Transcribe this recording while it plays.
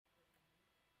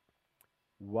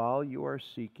while you are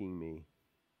seeking me,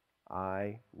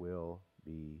 I will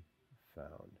be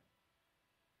found.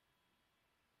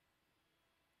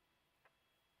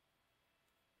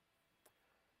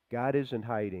 God isn't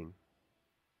hiding.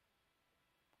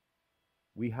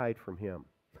 We hide from Him.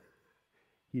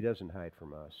 He doesn't hide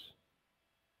from us.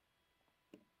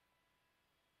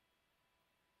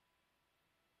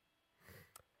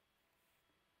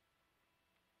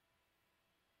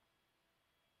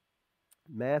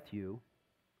 Matthew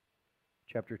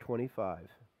chapter 25.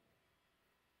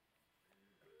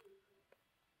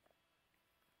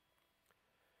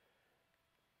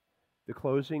 The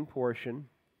closing portion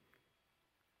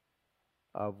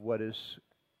of what is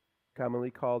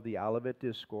commonly called the Olivet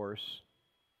Discourse.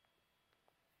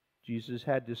 Jesus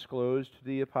had disclosed to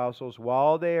the apostles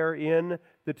while they are in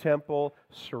the temple,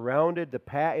 surrounded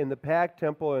in the packed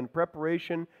temple in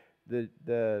preparation,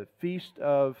 the feast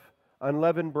of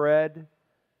unleavened bread.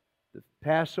 The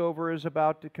Passover is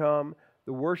about to come.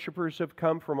 The worshipers have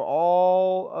come from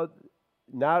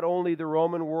not only the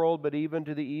Roman world, but even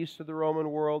to the east of the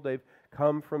Roman world. They've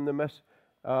come from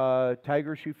the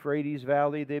Tigris-Euphrates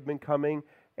Valley. They've been coming,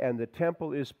 and the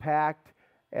temple is packed.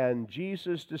 And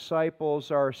Jesus' disciples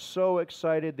are so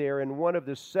excited. They are in one of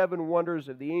the 7 wonders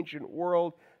of the ancient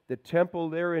world, the temple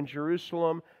there in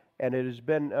Jerusalem, and it has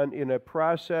been in a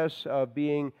process of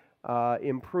being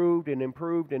improved and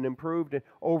improved and improved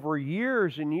over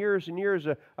years and years and years.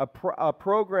 A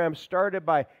program started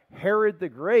by Herod the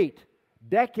Great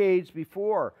decades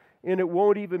before, and it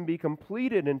won't even be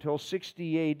completed until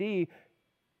 60 A.D.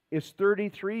 It's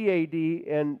 33 A.D.,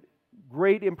 and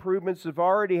great improvements have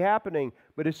already happening,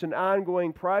 but it's an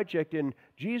ongoing project, and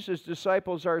Jesus'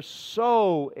 disciples are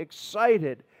so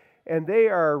excited, and they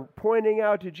are pointing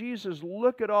out to Jesus,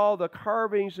 look at all the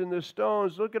carvings and the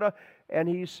stones, look at all, and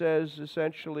he says,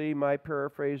 essentially, my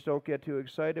paraphrase, don't get too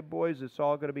excited, boys, it's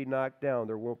all going to be knocked down.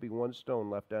 There won't be one stone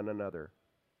left on another.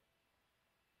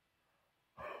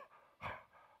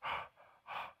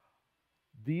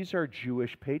 These are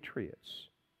Jewish patriots.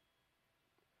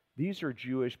 These are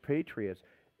Jewish patriots.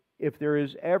 If there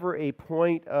is ever a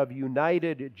point of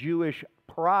united Jewish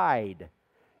pride,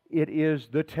 it is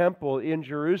the temple in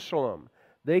Jerusalem.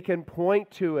 They can point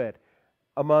to it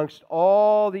amongst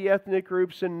all the ethnic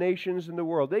groups and nations in the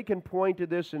world. They can point to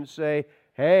this and say,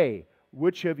 hey,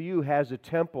 which of you has a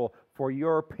temple for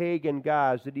your pagan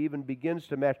gods that even begins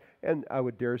to match? And I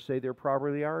would dare say there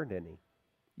probably aren't any.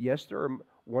 Yes, there are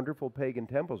wonderful pagan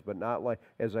temples, but not like,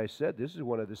 as I said, this is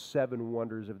one of the 7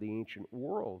 wonders of the ancient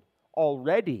world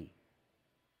already.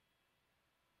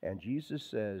 And Jesus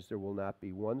says there will not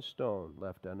be one stone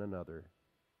left on another.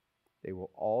 They will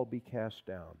all be cast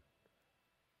down.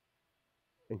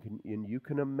 And you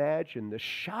can imagine the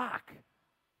shock.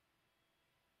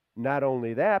 Not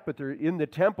only that, but they're in the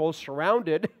temple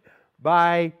surrounded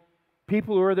by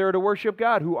people who are there to worship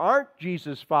God, who aren't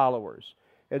Jesus followers.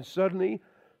 And suddenly,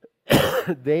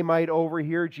 they might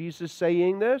overhear Jesus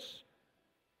saying this.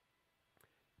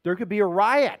 There could be a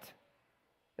riot.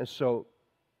 And so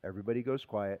everybody goes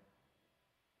quiet.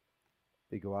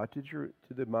 They go out to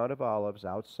the Mount of Olives,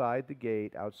 outside the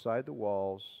gate, outside the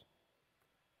walls,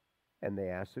 and they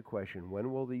ask the question,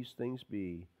 when will these things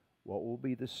be? What will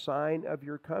be the sign of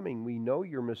your coming? We know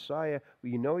you're Messiah.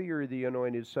 We know you're the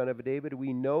anointed Son of David.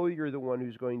 We know you're the one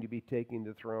who's going to be taking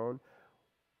the throne.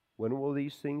 When will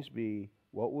these things be?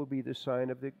 What will be the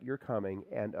sign of your coming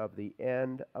and of the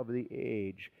end of the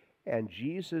age? And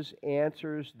Jesus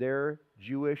answers their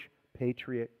Jewish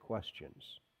patriot questions.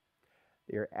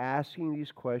 They're asking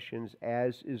these questions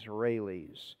as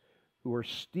Israelis who are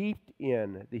steeped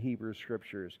in the Hebrew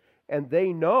Scriptures. And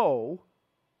they know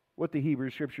what the Hebrew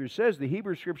Scriptures says. The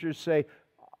Hebrew Scriptures say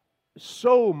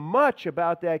so much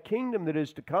about that kingdom that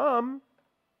is to come.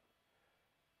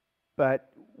 But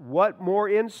what more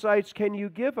insights can you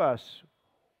give us?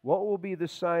 What will be the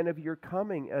sign of your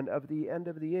coming and of the end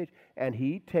of the age? And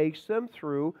he takes them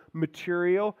through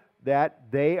material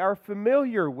that they are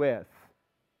familiar with.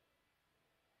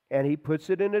 And he puts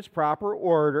it in its proper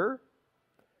order.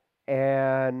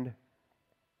 And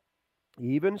he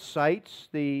even cites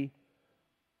the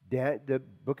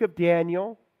book of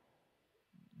Daniel,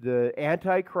 the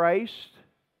Antichrist,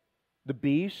 the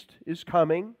beast is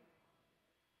coming.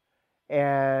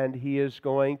 And he is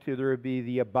going to, there will be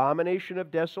the abomination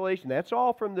of desolation. That's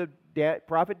all from the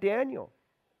prophet Daniel.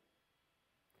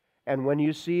 And when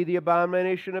you see the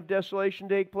abomination of desolation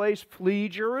take place, flee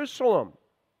Jerusalem.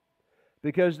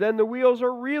 Because then the wheels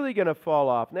are really going to fall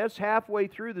off. And that's halfway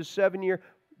through the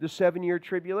 7-year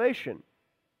tribulation.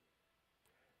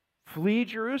 Flee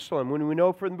Jerusalem. When we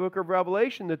know from the book of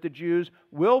Revelation that the Jews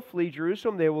will flee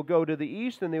Jerusalem, they will go to the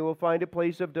east and they will find a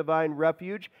place of divine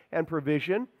refuge and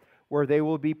provision where they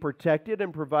will be protected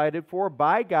and provided for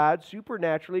by God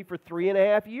supernaturally for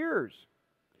 3.5 years.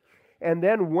 And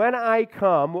then when I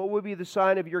come, what will be the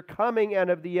sign of your coming and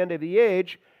of the end of the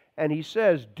age? And he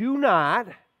says, do not,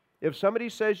 if somebody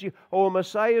says to you, oh,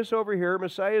 Messiah is over here,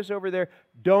 Messiah is over there,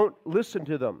 don't listen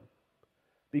to them.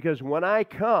 Because when I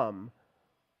come,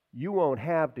 you won't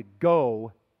have to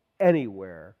go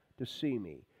anywhere to see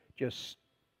me. Just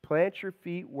plant your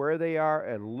feet where they are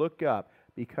and look up,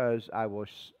 because I will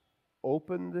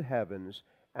open the heavens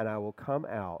and I will come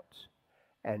out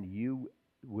and you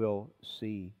will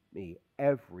see me.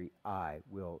 Every eye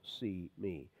will see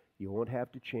me. You won't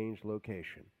have to change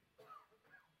location.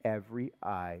 Every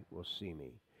eye will see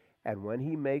me. And when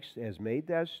he has made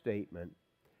that statement,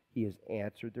 he has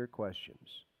answered their questions.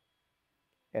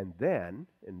 And then,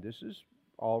 and this is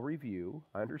all review,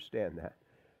 I understand that,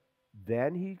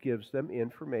 then he gives them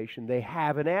information they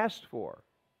haven't asked for.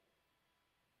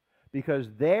 Because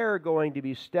they're going to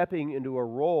be stepping into a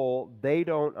role they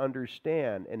don't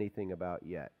understand anything about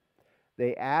yet.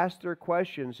 They ask their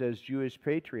questions as Jewish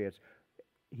patriots.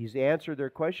 He's answered their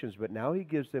questions, but now he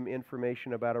gives them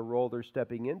information about a role they're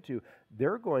stepping into.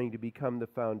 They're going to become the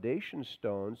foundation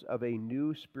stones of a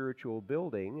new spiritual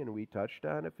building, and we touched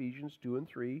on Ephesians 2 and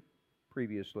 3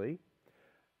 previously,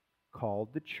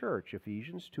 called the church.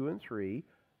 Ephesians 2 and 3,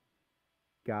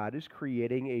 God is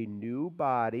creating a new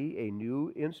body, a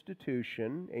new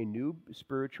institution, a new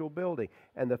spiritual building.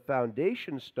 And the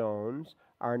foundation stones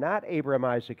are not Abraham,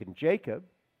 Isaac, and Jacob,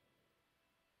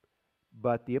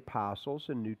 but the apostles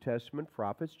and New Testament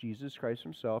prophets, Jesus Christ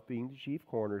himself being the chief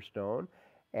cornerstone,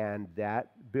 and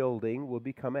that building will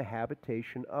become a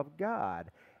habitation of God.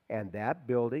 And that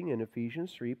building in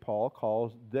Ephesians 3, Paul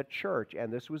calls the church.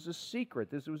 And this was a secret.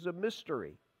 This was a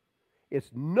mystery. It's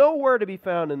nowhere to be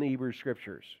found in the Hebrew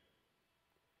Scriptures.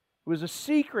 It was a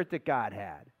secret that God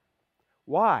had.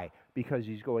 Why? Because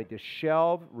he's going to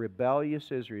shelve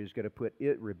rebellious Israel. He's going to put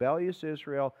rebellious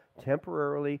Israel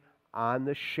temporarily on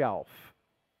the shelf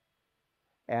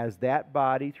as that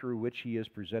body through which he is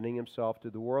presenting himself to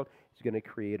the world. He's going to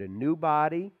create a new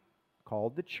body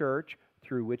called the church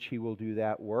through which he will do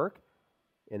that work.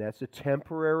 And that's a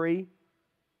temporary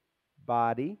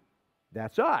body.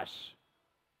 That's us.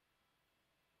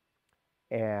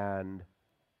 And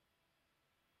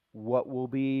what will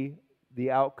be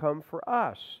the outcome for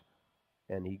us?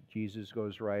 And Jesus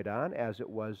goes right on, as it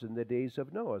was in the days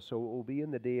of Noah, so it will be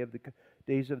in the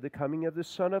days of the coming of the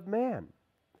Son of Man.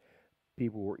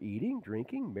 People were eating,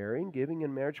 drinking, marrying, giving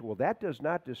in marriage. Well, that does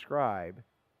not describe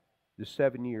the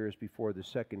 7 years before the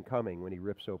second coming when he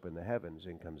rips open the heavens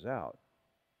and comes out.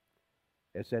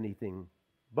 It's anything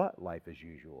but life as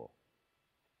usual.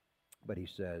 But he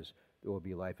says, there will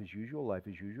be life as usual, life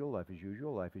as usual, life as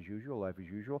usual, life as usual, life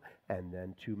as usual. And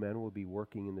then 2 men will be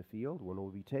working in the field, one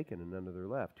will be taken and another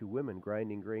left. 2 women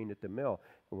grinding grain at the mill,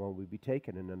 and one will be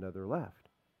taken and another left.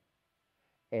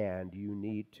 And you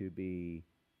need to be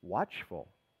watchful,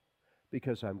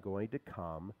 because I'm going to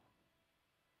come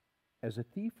as a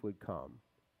thief would come.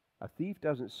 A thief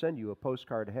doesn't send you a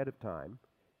postcard ahead of time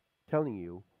telling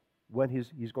you when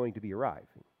he's going to be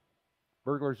arriving.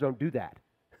 Burglars don't do that.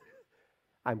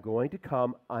 I'm going to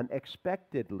come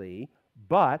unexpectedly,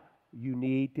 but you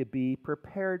need to be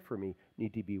prepared for me. You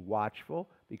need to be watchful,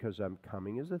 because I'm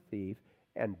coming as a thief,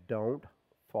 and don't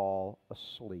fall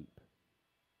asleep.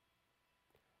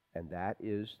 And that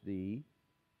is the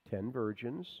 10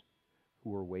 virgins who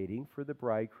were waiting for the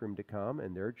bridegroom to come,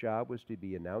 and their job was to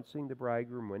be announcing the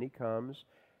bridegroom when he comes,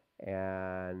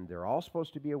 and they're all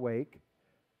supposed to be awake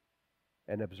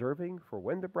and observing for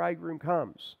when the bridegroom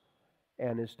comes.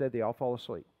 And instead they all fall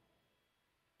asleep.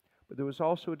 But there was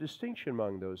also a distinction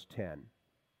among those 10.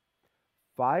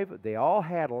 5, they all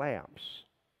had lamps.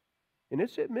 And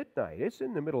it's at midnight. It's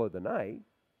in the middle of the night.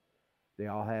 They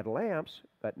all had lamps,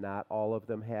 but not all of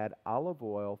them had olive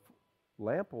oil,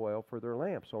 lamp oil for their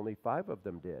lamps. Only 5 of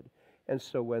them did. And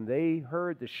so when they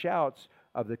heard the shouts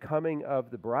of the coming of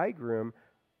the bridegroom,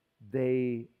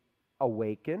 they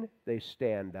awaken, they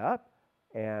stand up,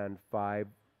 and 5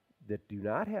 that do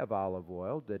not have olive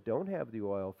oil, that don't have the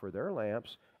oil for their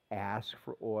lamps, ask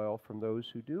for oil from those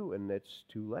who do, and it's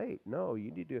too late. No,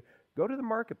 you need to go to the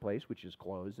marketplace, which is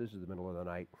closed, this is the middle of the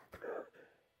night,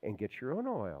 and get your own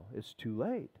oil. It's too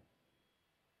late.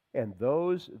 And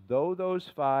though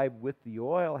those 5 with the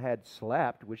oil had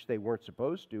slept, which they weren't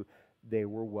supposed to, they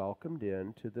were welcomed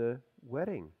into the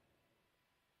wedding.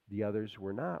 The others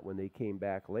were not. When they came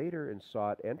back later and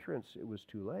sought entrance, it was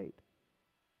too late.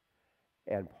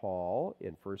 And Paul,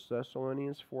 in 1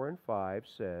 Thessalonians 4 and 5,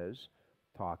 says,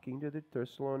 talking to the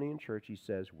Thessalonian church, he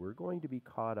says, we're going to be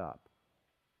caught up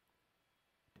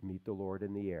to meet the Lord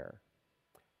in the air.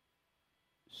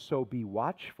 So be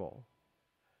watchful,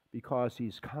 because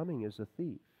he's coming as a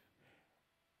thief.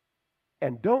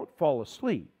 And don't fall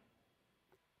asleep.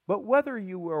 But whether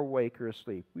you are awake or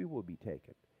asleep, we will be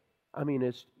taken. I mean,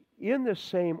 it's in the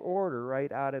same order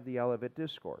right out of the Olivet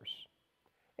Discourse.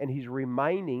 And he's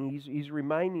reminding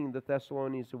the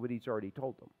Thessalonians of what he's already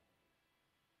told them.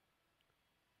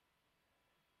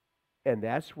 And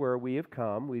that's where we have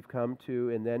come. We've come to,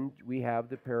 and then we have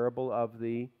the parable of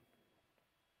the,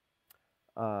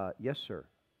 yes, sir.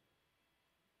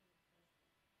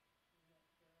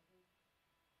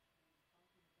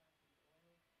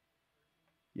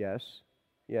 Yes,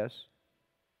 yes.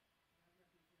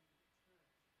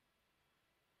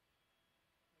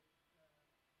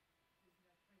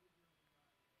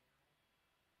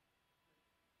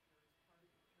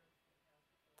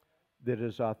 That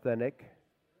is authentic.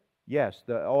 Yes,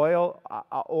 the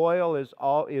oil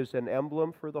is an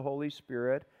emblem for the Holy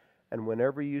Spirit, and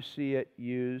whenever you see it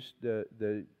used,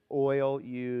 the oil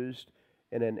used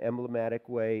in an emblematic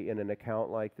way in an account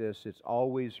like this, it's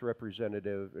always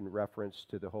representative in reference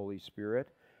to the Holy Spirit.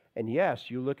 And yes,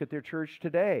 you look at their church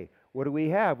today. What do we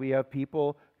have? We have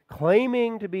people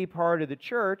claiming to be part of the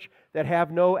church that have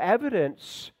no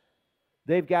evidence.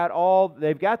 They've got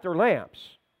their lamps.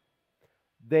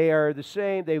 They are the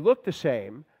same, they look the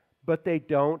same, but they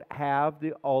don't have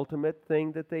the ultimate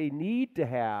thing that they need to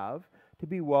have to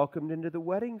be welcomed into the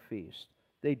wedding feast.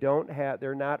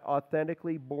 They're not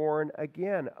authentically born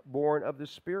again, born of the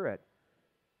Spirit.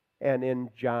 And in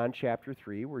John chapter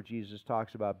 3, where Jesus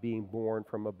talks about being born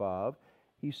from above,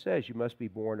 he says you must be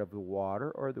born of the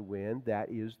water or the wind.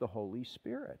 That is the Holy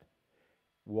Spirit.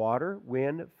 Water,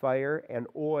 wind, fire, and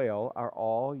oil are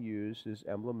all used as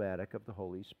emblematic of the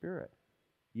Holy Spirit.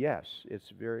 Yes,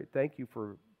 thank you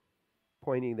for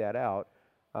pointing that out.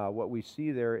 What we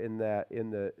see there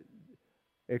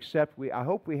I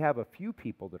hope we have a few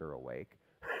people that are awake.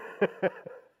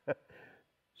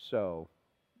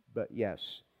 But yes.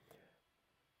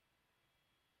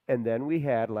 And then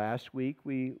last week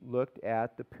we looked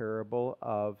at the parable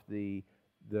of the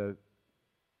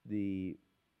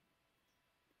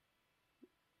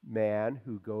man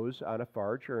who goes on a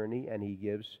far journey, and he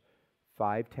gives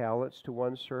 5 talents to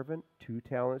one servant, 2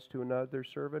 talents to another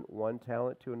servant, 1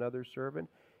 talent to another servant.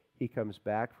 He comes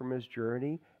back from his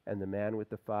journey, and the man with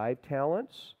the 5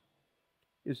 talents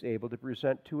is able to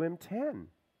present to him 10,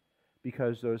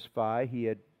 because those 5 he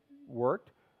had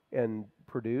worked and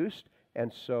produced,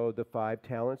 and so the 5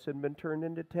 talents had been turned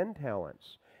into 10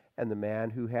 talents. And the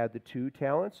man who had the 2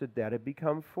 talents, that had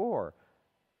become 4.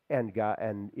 And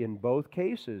in both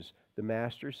cases, the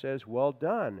master says, well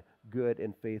done, good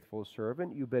and faithful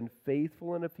servant. You've been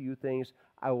faithful in a few things.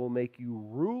 I will make you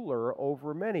ruler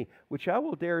over many. Which I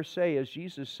will dare say, as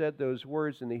Jesus said those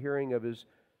words in the hearing of his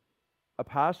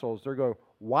apostles, they're going,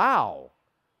 wow,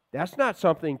 that's not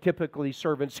something typically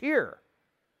servants hear.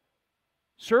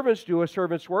 Servants do a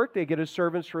servant's work, they get a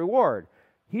servant's reward.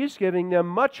 He's giving them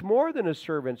much more than a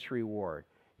servant's reward.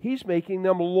 He's making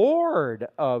them Lord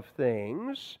of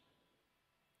things.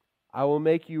 I will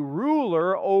make you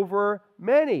ruler over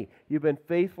many. You've been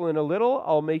faithful in a little,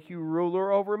 I'll make you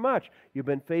ruler over much. You've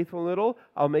been faithful in little,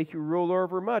 I'll make you ruler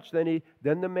over much. Then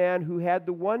the man who had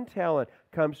the 1 talent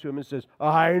comes to him and says,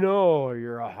 I know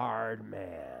you're a hard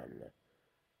man.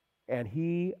 And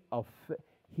he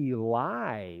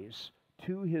lies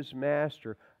to his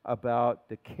master about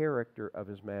the character of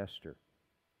his master.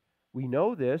 We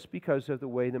know this because of the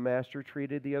way the master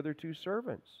treated the other 2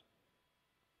 servants.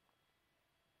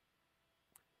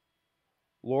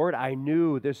 Lord, I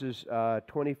knew, this is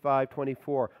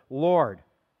 25:24. Lord,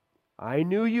 I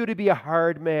knew you to be a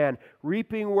hard man,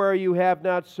 reaping where you have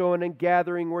not sown and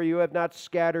gathering where you have not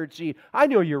scattered seed. I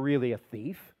know you're really a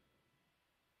thief.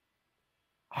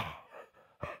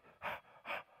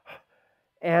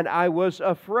 And I was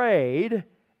afraid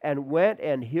and went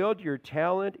and hid your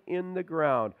talent in the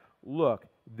ground. Look,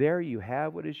 there you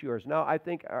have what is yours. Now, I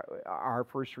think our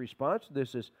first response to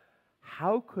this is,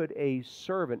 how could a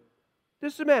servant,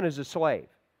 this man is a slave,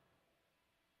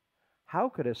 how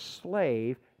could a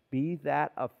slave be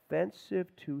that offensive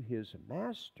to his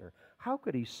master? How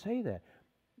could he say that?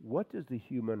 What does the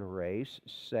human race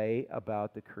say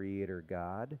about the Creator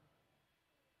God?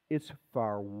 It's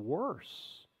far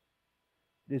worse.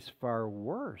 It's far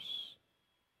worse.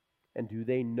 And do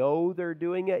they know they're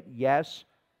doing it? Yes,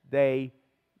 they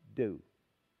do.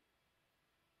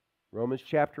 Romans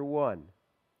chapter 1.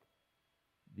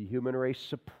 The human race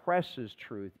suppresses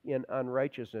truth in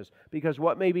unrighteousness, because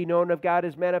what may be known of God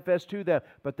is manifest to them,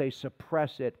 but they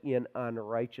suppress it in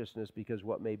unrighteousness, because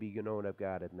what may be known of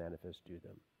God is manifest to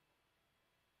them.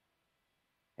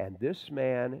 And this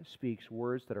man speaks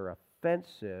words that are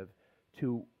offensive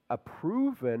to a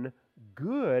proven,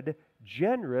 good,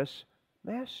 generous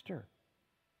master.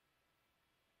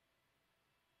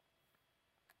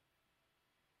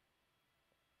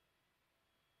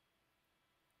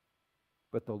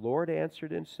 But the Lord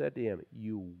answered and said to him,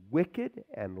 You wicked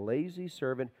and lazy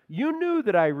servant, you knew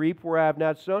that I reap where I have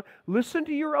not sown. Listen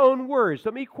to your own words.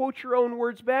 Let me quote your own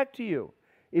words back to you.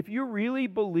 If you really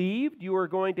believed you were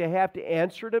going to have to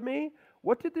answer to me,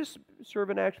 what did this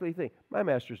servant actually think? My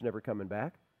master's never coming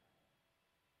back.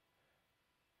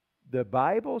 The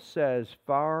Bible says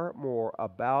far more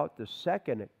about the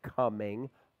second coming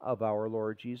of our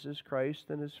Lord Jesus Christ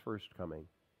than his first coming.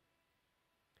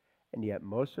 And yet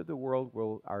most of the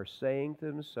world are saying to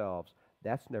themselves,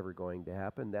 that's never going to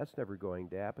happen, that's never going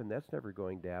to happen, that's never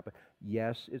going to happen.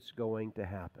 Yes, it's going to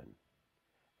happen.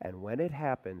 And when it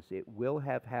happens, it will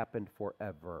have happened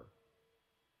forever.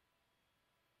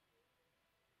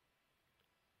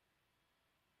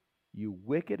 You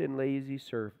wicked and lazy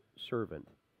servant,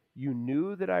 you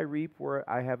knew that I reap where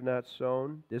I have not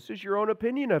sown. This is your own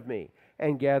opinion of me.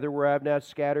 And gather where I have not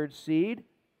scattered seed.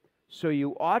 So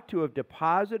you ought to have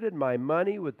deposited my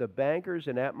money with the bankers,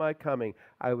 and at my coming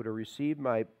I would have received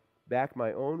back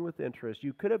my own with interest.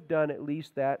 You could have done at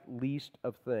least that least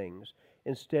of things.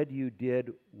 Instead, you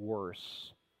did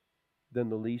worse than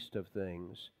the least of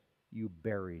things. You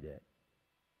buried it.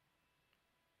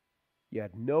 You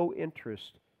had no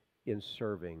interest in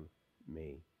serving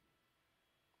me.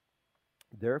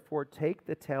 Therefore, take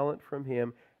the talent from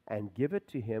him and give it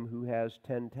to him who has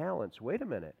 10 talents. Wait a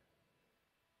minute.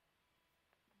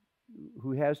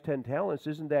 Who has 10 talents?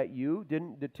 Isn't that you?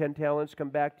 Didn't the 10 talents come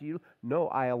back to you? No,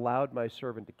 I allowed my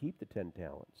servant to keep the 10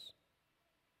 talents.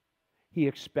 He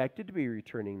expected to be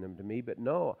returning them to me, but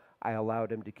no, I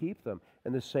allowed him to keep them.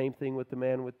 And the same thing with the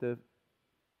man with the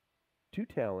 2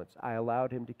 talents. I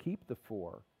allowed him to keep the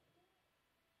 4.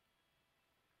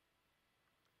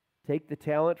 Take the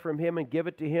talent from him and give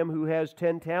it to him who has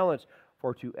 10 talents.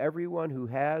 For to everyone who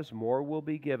has, more will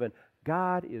be given.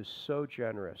 God is so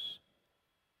generous.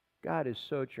 God is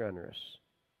so generous.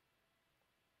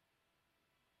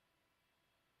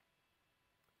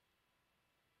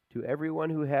 To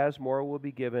everyone who has, more will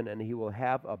be given, and he will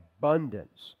have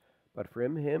abundance. But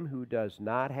from him who does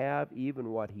not have, even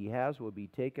what he has will be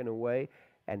taken away,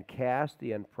 and cast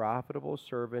the unprofitable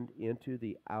servant into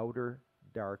the outer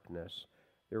darkness.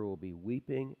 There will be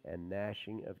weeping and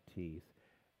gnashing of teeth.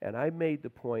 And I made the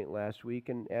point last week,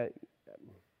 and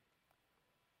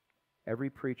every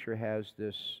preacher has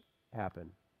this happen.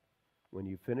 When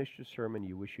you finish the sermon,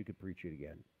 you wish you could preach it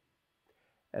again.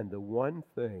 And the one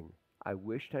thing I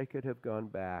wished I could have gone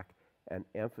back and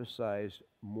emphasized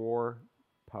more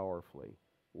powerfully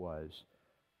was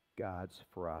God's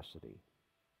ferocity.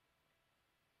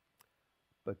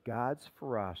 But God's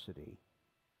ferocity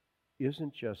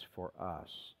isn't just for us.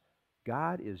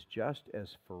 God is just as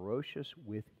ferocious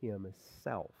with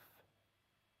himself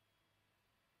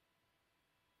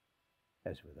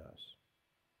as with us.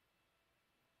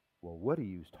 Well, what are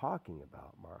you talking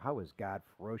about, Mark? How is God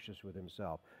ferocious with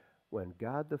himself? When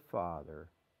God the Father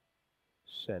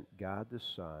sent God the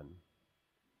Son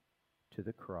to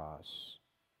the cross,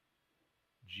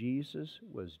 Jesus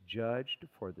was judged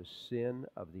for the sin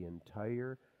of the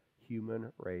entire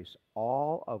human race.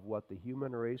 All of what the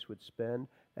human race would spend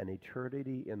an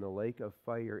eternity in the lake of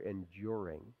fire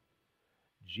enduring,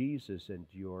 Jesus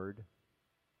endured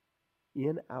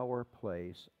in our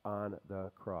place on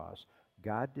the cross.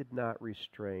 God did not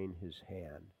restrain his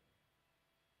hand.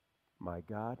 My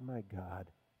God,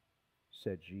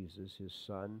 said Jesus, his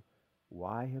Son,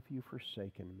 why have you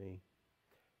forsaken me?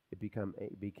 It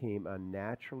became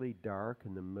unnaturally dark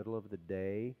in the middle of the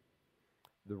day.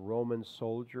 The Roman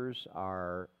soldiers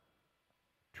are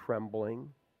trembling.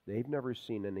 They've never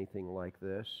seen anything like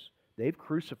this. They've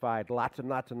crucified lots and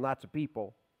lots and lots of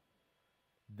people.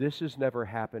 This has never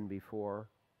happened before.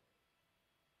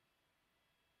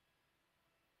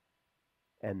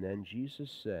 And then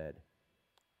Jesus said,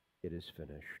 it is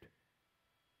finished.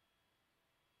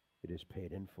 It is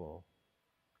paid in full.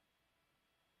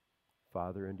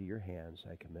 Father, into your hands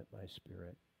I commit my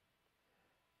spirit.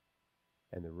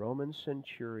 And the Roman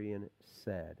centurion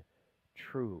said,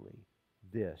 truly,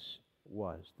 this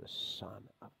was the Son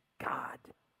of God.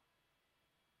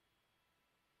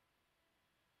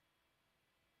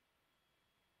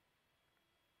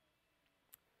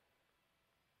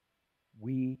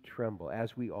 We tremble,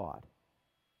 as we ought,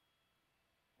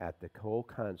 at the whole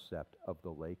concept of the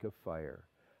lake of fire,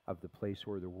 of the place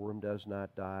where the worm does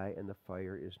not die and the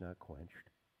fire is not quenched.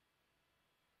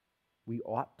 We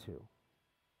ought to.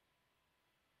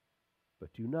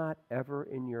 But do not ever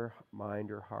in your mind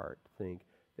or heart think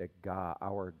that God,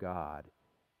 our God,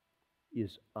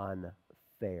 is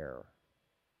unfair.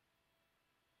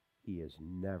 He is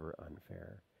never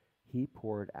unfair. He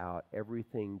poured out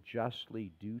everything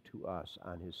justly due to us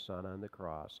on his Son on the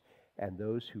cross. And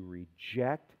those who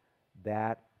reject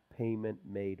that payment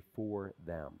made for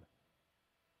them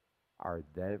are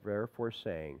therefore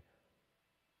saying,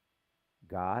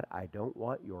 God, I don't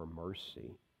want your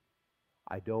mercy.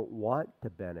 I don't want to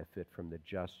benefit from the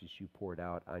justice you poured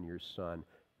out on your Son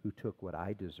who took what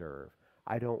I deserve.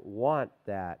 I don't want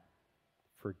that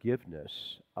forgiveness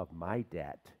of my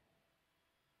debt.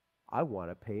 I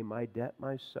want to pay my debt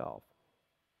myself.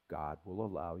 God will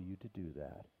allow you to do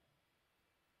that.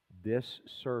 This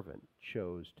servant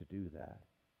chose to do that.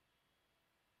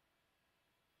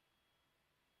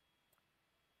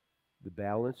 The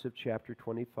balance of chapter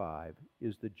 25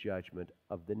 is the judgment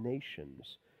of the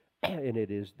nations. And it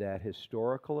is that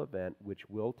historical event which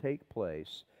will take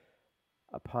place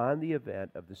upon the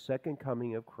event of the second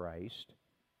coming of Christ.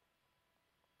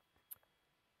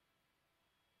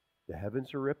 The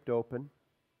heavens are ripped open.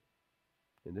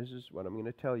 And this is what I'm going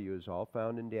to tell you is all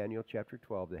found in Daniel chapter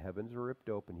 12. The heavens are ripped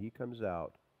open. He comes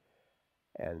out,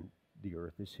 and the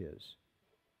earth is his.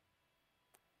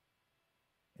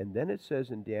 And then it says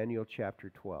in Daniel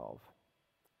chapter 12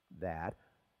 that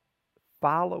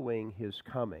following his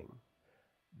coming,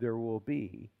 there will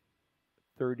be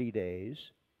 30 days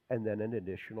and then an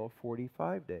additional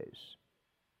 45 days.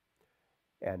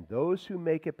 And those who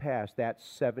make it past that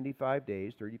 75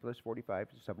 days, 30 plus 45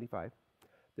 is 75,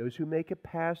 those who make it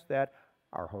past that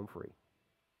are home free.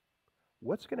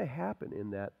 What's going to happen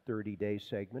in that 30-day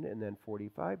segment and then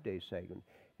 45-day segment?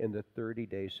 In the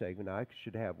 30-day segment, I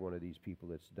should have one of these people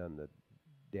that's done the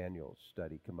Daniel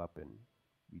study come up and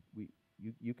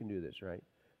you can do this,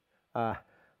 right?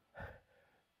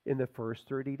 In the first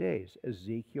 30 days,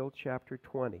 Ezekiel chapter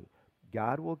 20,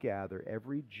 God will gather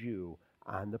every Jew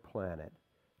on the planet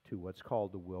to what's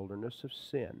called the wilderness of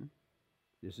sin.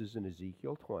 This is in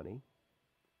Ezekiel 20.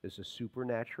 This is a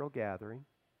supernatural gathering.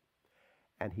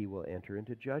 And he will enter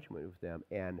into judgment with them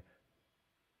and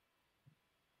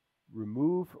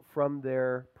remove from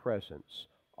their presence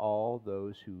all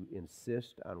those who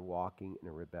insist on walking in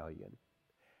rebellion.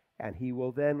 And he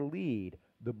will then lead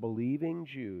the believing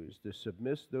Jews,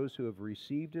 those who have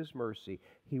received his mercy,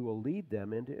 he will lead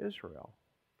them into Israel.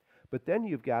 But then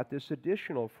you've got this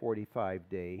additional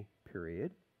 45-day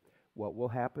period. What will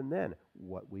happen then?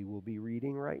 What we will be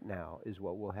reading right now is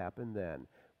what will happen then,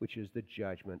 which is the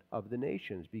judgment of the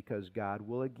nations, because God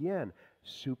will again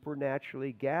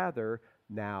supernaturally gather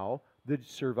now the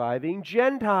surviving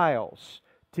Gentiles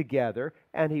together,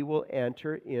 and he will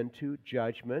enter into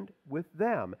judgment with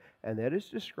them. And that is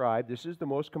described, this is the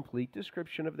most complete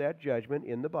description of that judgment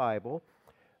in the Bible.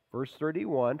 Verse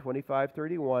 31,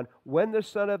 25:31, when the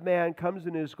Son of Man comes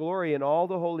in his glory and all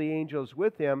the holy angels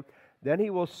with him, then he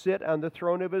will sit on the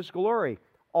throne of his glory.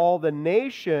 All the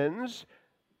nations,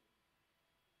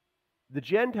 the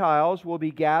Gentiles, will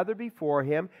be gathered before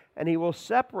him, and he will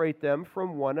separate them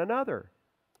from one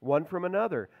from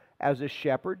another, as a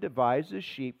shepherd divides the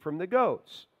sheep from the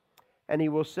goats. And he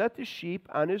will set the sheep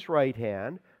on his right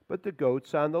hand, but the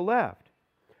goats on the left.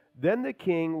 Then the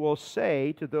king will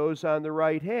say to those on the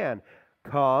right hand,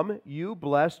 come, you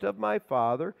blessed of my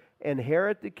Father,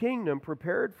 inherit the kingdom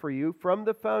prepared for you from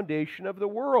the foundation of the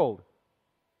world.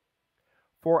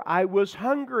 For I was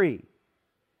hungry,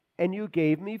 and you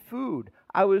gave me food.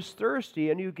 I was thirsty,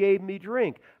 and you gave me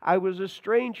drink. I was a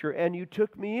stranger, and you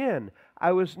took me in.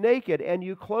 I was naked, and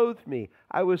you clothed me.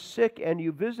 I was sick, and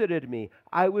you visited me.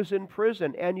 I was in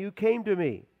prison, and you came to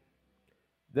me.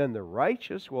 Then the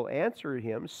righteous will answer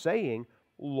him, saying,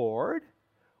 Lord,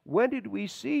 when did we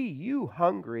see you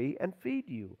hungry and feed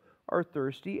you, or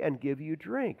thirsty and give you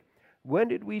drink? When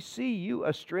did we see you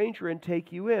a stranger and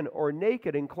take you in, or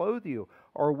naked and clothe you?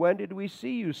 Or when did we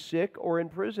see you sick or in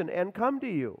prison and come to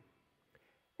you?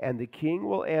 And the king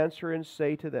will answer and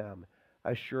say to them,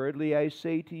 assuredly I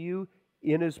say to you,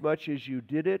 inasmuch as you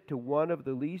did it to one of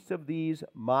the least of these,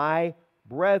 my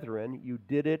brethren, you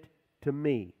did it to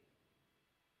me.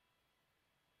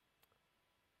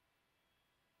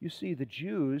 You see, the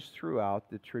Jews throughout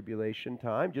the tribulation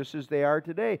time, just as they are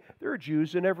today, there are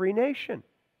Jews in every nation.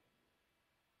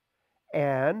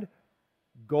 And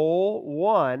goal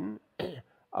one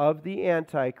of the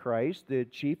Antichrist, the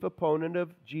chief opponent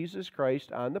of Jesus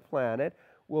Christ on the planet,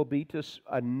 will be to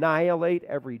annihilate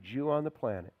every Jew on the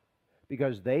planet.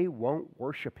 because they won't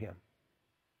worship him.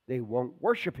 They won't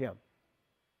worship him.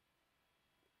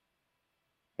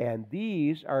 And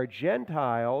these are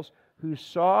Gentiles who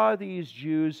saw these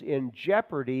Jews in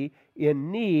jeopardy, in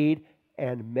need,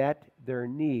 and met their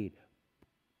need.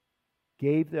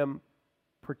 Gave them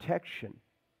protection.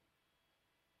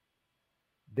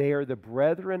 They are the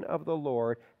brethren of the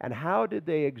Lord. And how did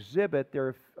they exhibit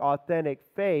their authentic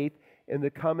faith in the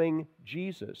coming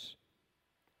Jesus?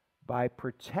 By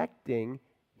protecting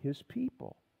his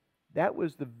people. That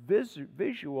was the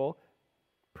visual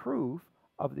proof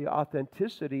of the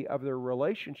authenticity of their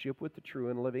relationship with the true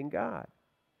and living God.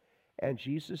 And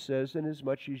Jesus says,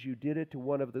 inasmuch as you did it to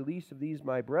one of the least of these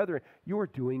my brethren, you are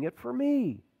doing it for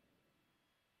me.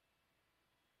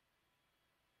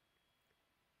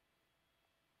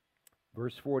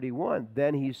 Verse 41,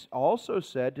 then he also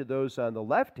said to those on the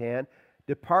left hand,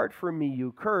 depart from me,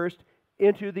 you cursed,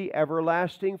 into the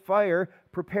everlasting fire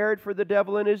prepared for the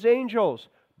devil and his angels.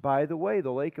 By the way,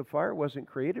 the lake of fire wasn't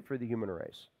created for the human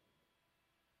race.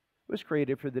 It was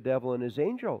created for the devil and his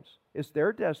angels. It's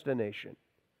their destination.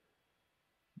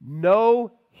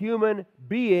 No human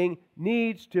being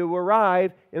needs to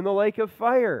arrive in the lake of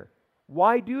fire.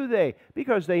 Why do they?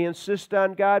 Because they insist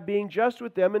on God being just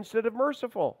with them instead of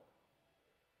merciful.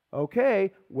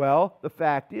 Okay, well, the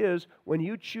fact is, when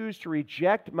you choose to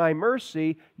reject my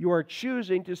mercy, you are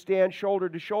choosing to stand shoulder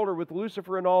to shoulder with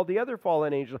Lucifer and all the other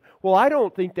fallen angels. Well, I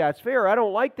don't think that's fair. I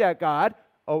don't like that, God.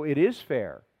 Oh, it is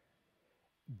fair.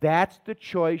 That's the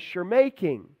choice you're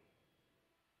making.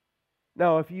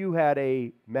 Now, if you had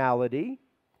a malady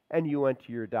and you went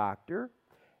to your doctor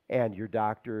and your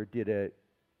doctor did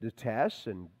the tests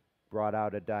and brought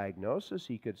out a diagnosis,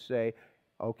 he could say,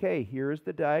 okay, here is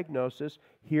the diagnosis,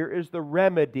 here is the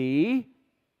remedy,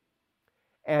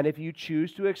 and if you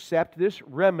choose to accept this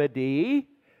remedy,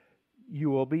 you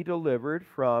will be delivered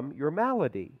from your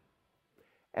malady.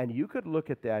 And you could look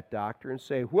at that doctor and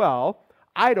say, well,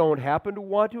 I don't happen to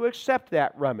want to accept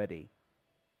that remedy.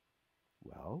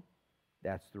 Well,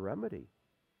 that's the remedy.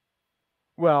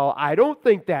 Well, I don't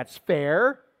think that's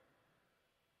fair.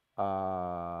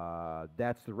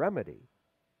 That's the remedy.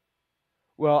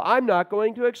 Well, I'm not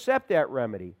going to accept that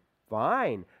remedy.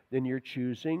 Fine. Then you're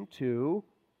choosing to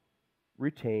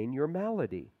retain your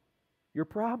malady, your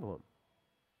problem.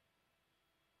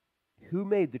 Who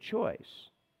made the choice?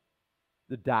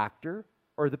 The doctor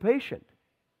or the patient?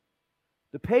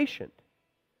 The patient.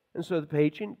 And so the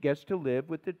patient gets to live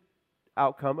with the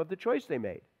outcome of the choice they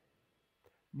made.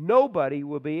 Nobody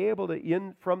will be able to,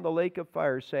 in from the lake of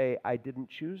fire, say, I didn't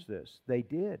choose this. They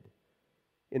did.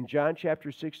 In John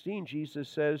chapter 16, Jesus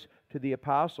says to the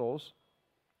apostles,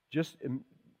 just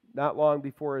not long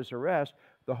before his arrest,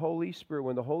 the Holy Spirit,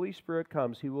 when the Holy Spirit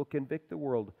comes, he will convict the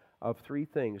world of three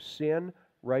things: sin,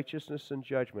 righteousness, and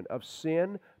judgment. Of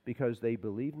sin, because they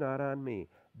believe not on me.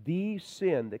 The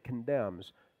sin that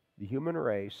condemns the human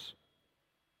race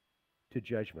to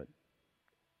judgment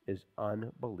is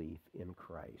unbelief in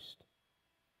Christ.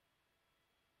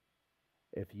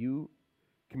 If you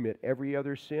commit every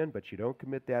other sin, but you don't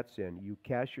commit that sin, you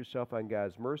cast yourself on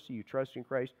God's mercy, you trust in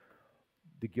Christ,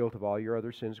 the guilt of all your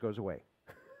other sins goes away.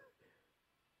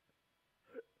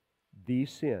 The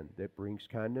sin that brings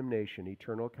condemnation,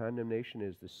 eternal condemnation,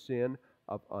 is the sin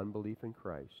of unbelief in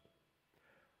Christ.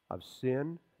 Of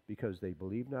sin, because they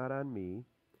believe not on me,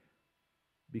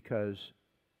 because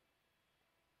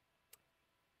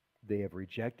they have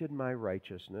rejected my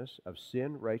righteousness. Of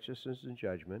sin, righteousness, and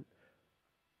judgment.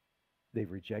 They've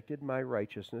rejected my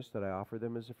righteousness that I offer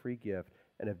them as a free gift.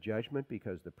 And of judgment,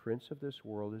 because the prince of this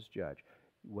world is judge.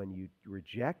 When you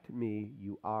reject me,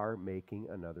 you are making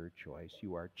another choice.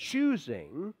 You are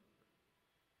choosing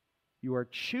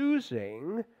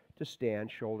to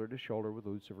stand shoulder to shoulder with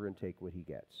Lucifer and take what he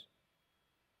gets.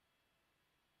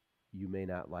 You may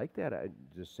not like that.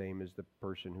 The same as the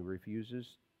person who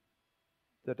refuses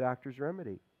the doctor's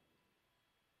remedy.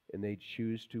 And they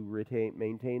choose to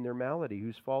maintain their malady.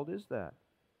 Whose fault is that?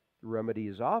 The remedy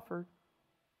is offered.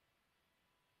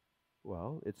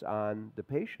 Well, it's on the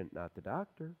patient, not the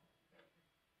doctor.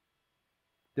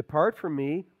 Depart from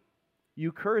me,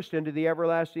 you cursed, into the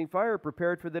everlasting fire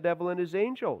prepared for the devil and his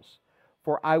angels.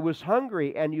 For I was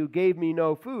hungry, and you gave me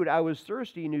no food. I was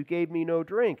thirsty, and you gave me no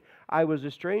drink. I was a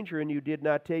stranger, and you did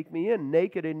not take me in.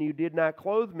 Naked, and you did not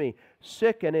clothe me.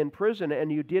 Sick and in prison,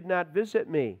 and you did not visit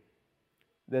me.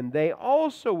 Then they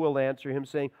also will answer him,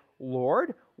 saying,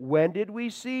 Lord, when did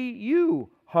we see you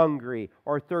hungry,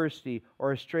 or thirsty,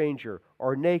 or a stranger,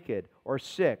 or naked, or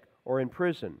sick, or in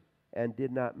prison, and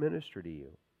did not minister to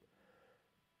you?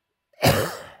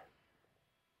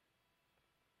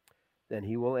 Then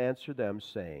he will answer them,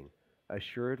 saying,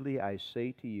 Assuredly, I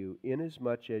say to you,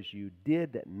 inasmuch as you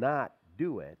did not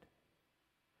do it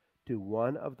to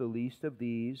one of the least of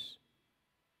these,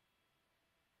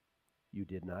 you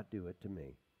did not do it to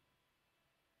me.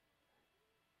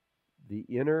 The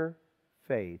inner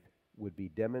faith would be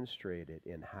demonstrated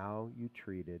in how you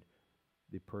treated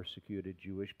the persecuted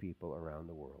Jewish people around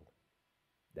the world.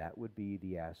 That would be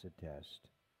the acid test,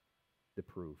 the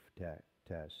proof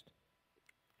test.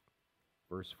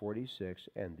 Verse 46,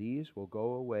 and these will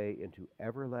go away into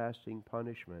everlasting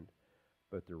punishment,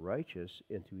 but the righteous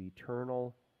into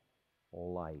eternal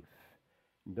life.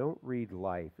 Don't read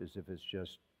life as if it's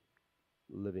just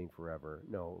living forever.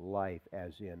 No, life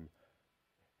as in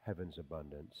heaven's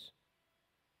abundance.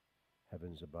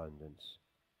 Heaven's abundance.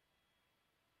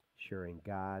 Sharing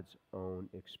God's own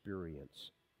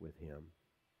experience with Him.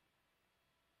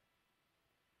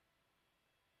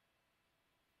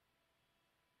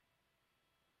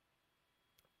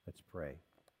 Let's pray.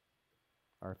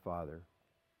 Our Father,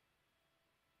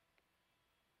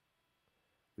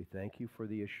 we thank you for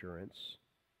the assurance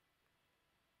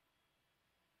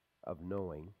of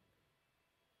knowing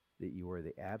that you are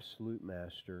the absolute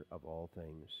master of all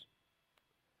things.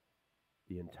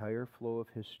 The entire flow of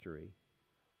history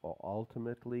will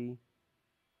ultimately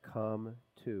come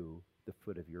to the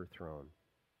foot of your throne.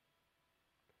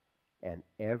 And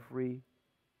every,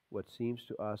 what seems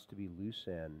to us to be loose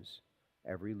ends,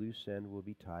 every loose end will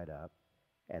be tied up,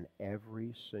 and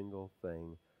every single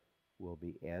thing will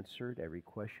be answered, every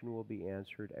question will be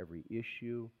answered, every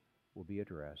issue will be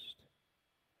addressed.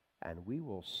 And we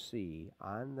will see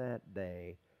on that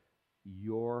day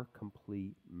your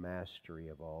complete mastery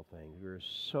of all things. We're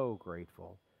so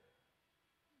grateful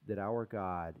that our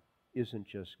God isn't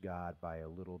just God by a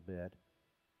little bit,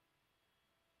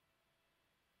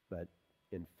 but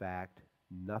in fact,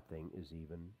 nothing is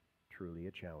even truly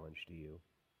a challenge to you.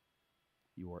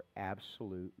 You are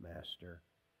absolute master,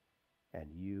 and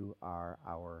you are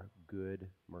our good,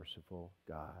 merciful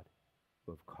God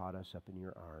who have caught us up in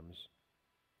your arms.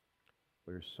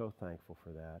 We're so thankful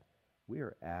for that. We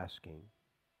are asking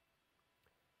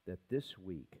that this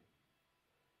week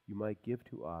you might give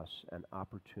to us an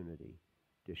opportunity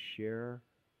to share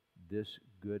this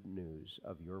good news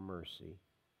of your mercy,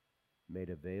 made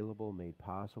available, made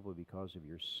possible because of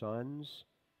your Son's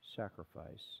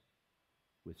sacrifice,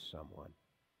 with someone.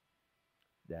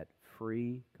 That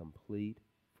free, complete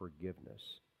forgiveness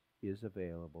is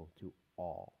available to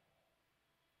all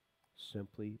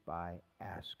simply by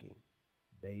asking,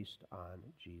 based on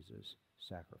Jesus'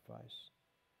 sacrifice.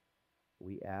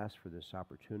 We ask for this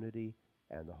opportunity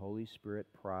and the Holy Spirit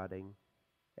prodding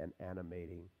and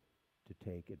animating to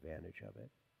take advantage of it.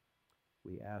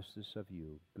 We ask this of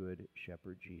you, Good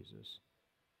Shepherd Jesus.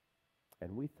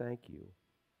 And we thank you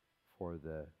for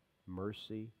the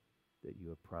mercy that you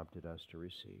have prompted us to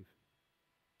receive.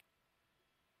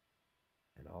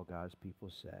 And all God's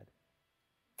people said,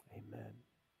 Amen.